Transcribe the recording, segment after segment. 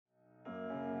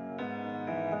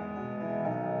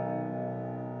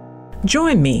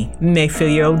Join me,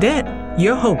 Mayfield Odette,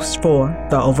 your host for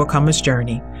The Overcomer's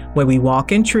Journey, where we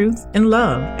walk in truth and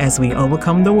love as we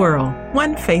overcome the world,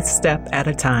 one faith step at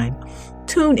a time.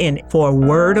 Tune in for a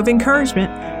word of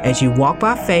encouragement as you walk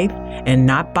by faith and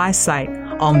not by sight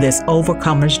on this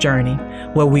Overcomer's Journey,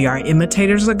 where we are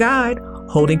imitators of God,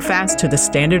 holding fast to the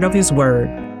standard of His Word.